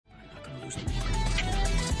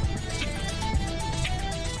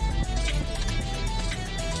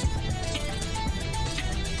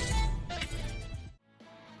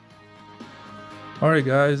Alright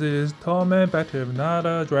guys, it is Tom back to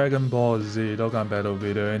another Dragon Ball Z Dokkan battle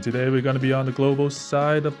video, and today we're gonna be on the global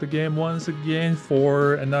side of the game once again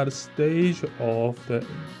for another stage of the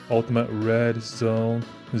Ultimate Red Zone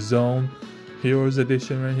Heroes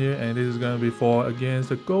Edition right here, and this is gonna be for against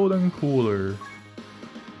the Golden Cooler.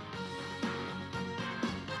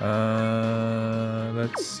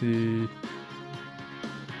 Let's see.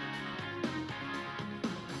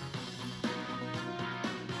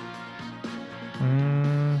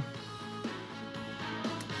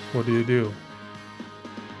 What do you do?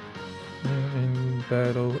 In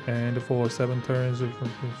battle and for 7 turns of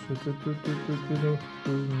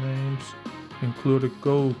names include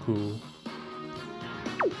Goku.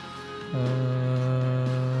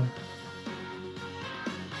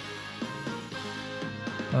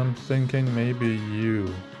 I'm thinking maybe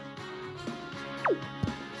you.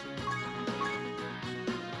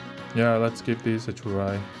 Yeah, let's give this a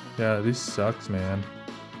try. Yeah, this sucks, man.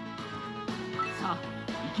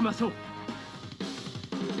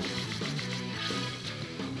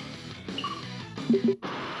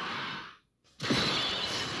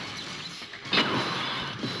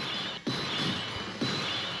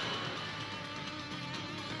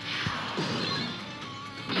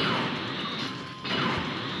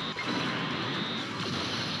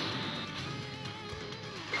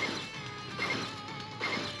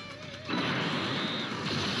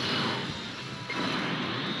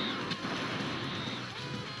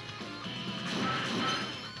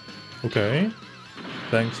 Okay,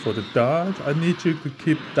 thanks for the dodge. I need you to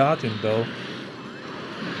keep dodging though.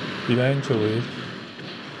 Eventually.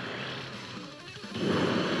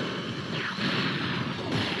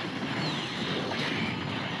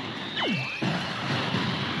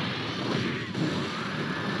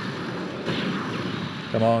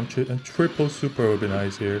 Come on, triple super would be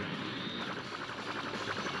nice here.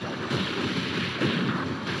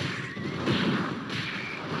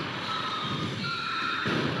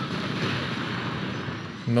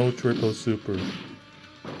 No triple super.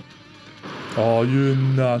 Oh, you're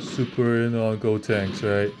not super in on Go Tanks,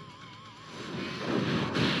 right?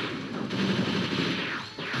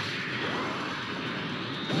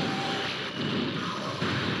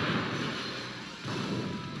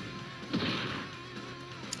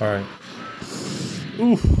 Alright.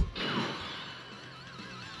 Oof.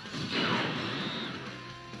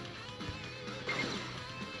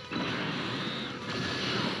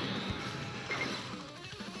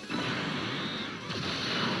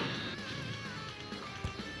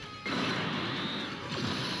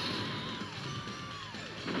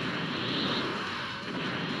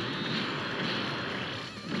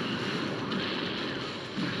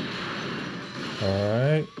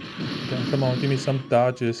 Alright. Come on, give me some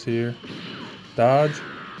dodges here. Dodge.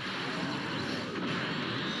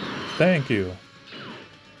 Thank you.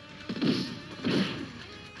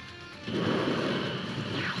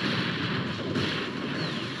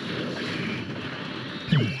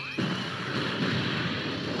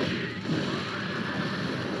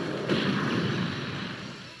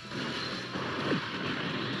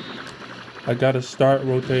 I gotta start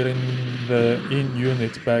rotating the in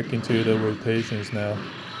units back into the rotations now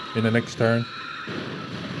in the next turn.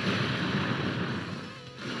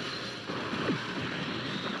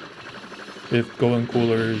 If Golden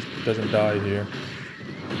Cooler doesn't die here.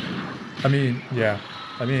 I mean, yeah.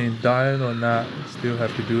 I mean, dying or not, still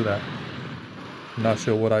have to do that. I'm not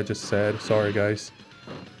sure what I just said. Sorry, guys.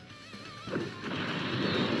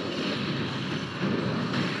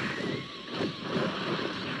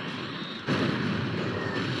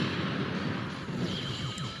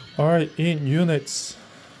 Alright, in units.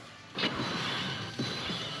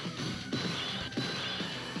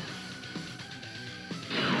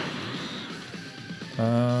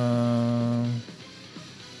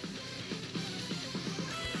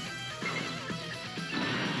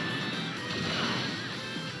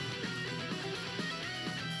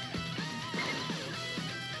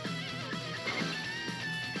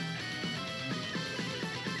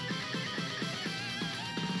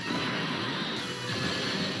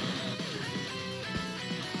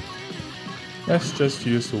 Let's just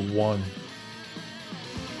use one.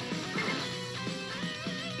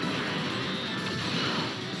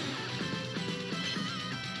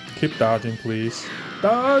 Keep dodging, please.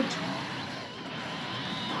 Dodge!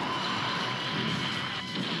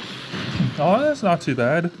 Oh, that's not too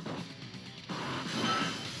bad.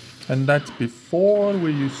 And that's before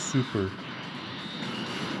we use super.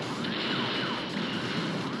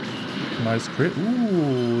 Nice crit.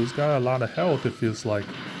 Ooh, he's got a lot of health, it feels like.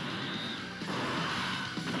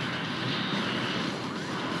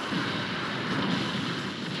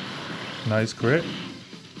 Nice crit.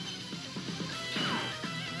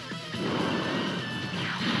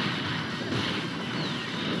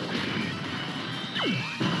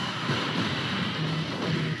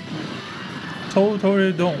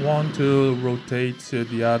 Totally don't want to rotate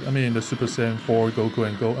the other. I mean, the Super Saiyan 4 Goku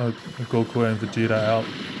and Goku and Vegeta out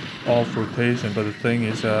off rotation. But the thing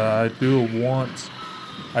is, I do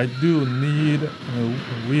need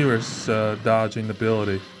Weir's dodging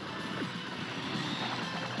ability.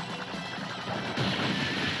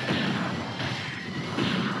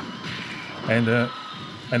 And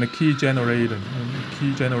a key generation.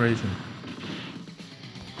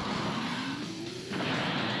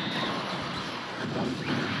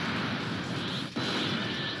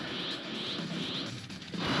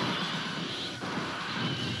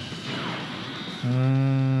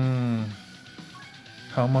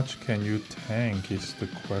 How much can you tank is the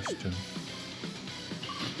question.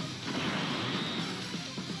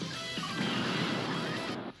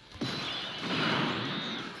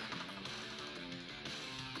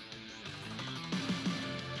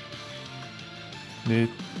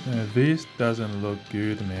 This doesn't look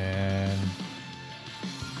good, man.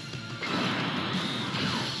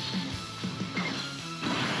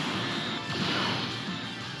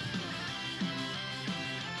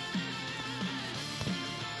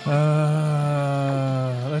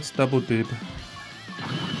 Let's double dip.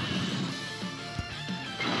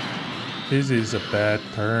 This is a bad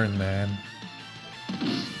turn, man.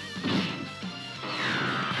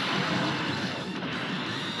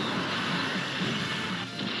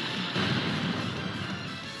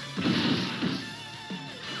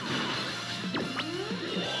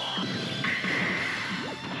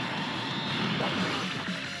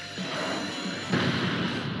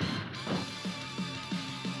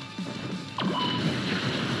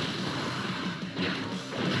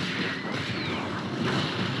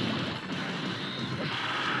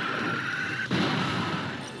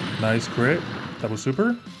 Nice crit, double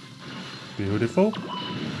super, beautiful.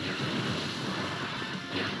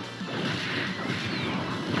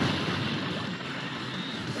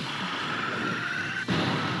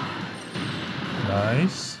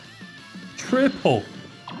 Nice, triple.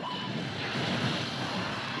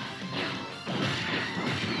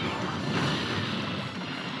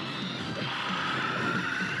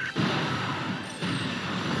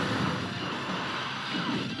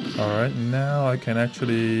 Alright, now I can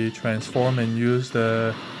actually transform and use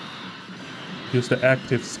the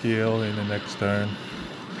active skill in the next turn.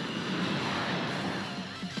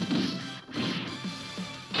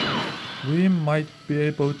 We might be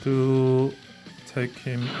able to take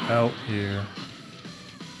him out here.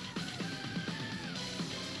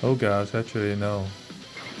 Oh gosh, actually no.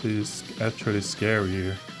 This is actually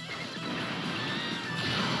scarier.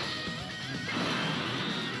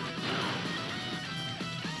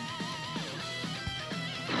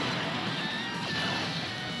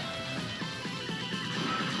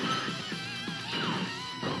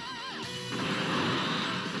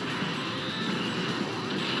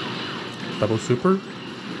 Double super.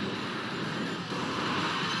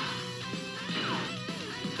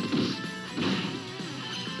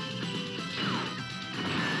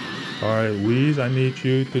 Alright, Whis, I need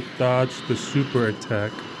you to dodge the super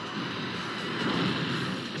attack.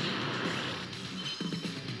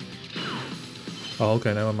 Oh,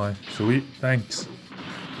 okay, never mind. Sweet, thanks.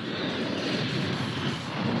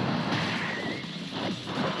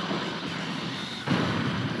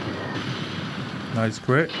 Nice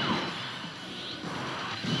crit.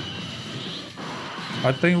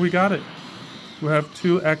 I think we got it. We have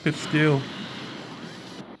 2 active skill.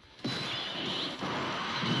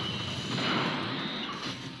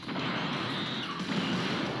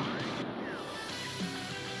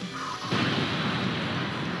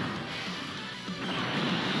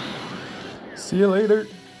 See you later.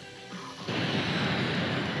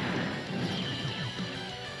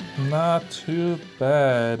 Not too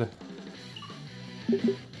bad.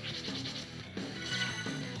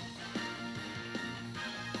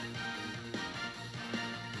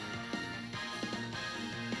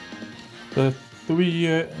 The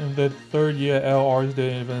 3-year and the 3rd year LRs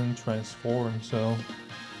didn't even transform, so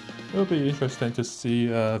it'll be interesting to see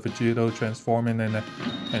Vegeta transforming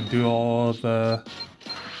and do all the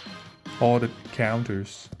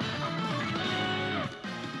counters.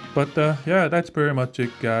 But yeah, that's pretty much it,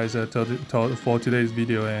 guys, for today's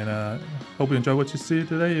video, and hope you enjoyed what you see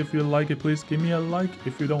today. If you like it, please give me a like.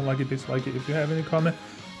 If you don't like it, dislike it. If you have any comment,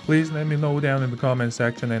 Please let me know down in the comment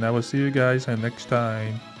section, and I will see you guys next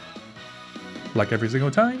time. Like every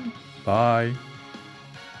single time, bye.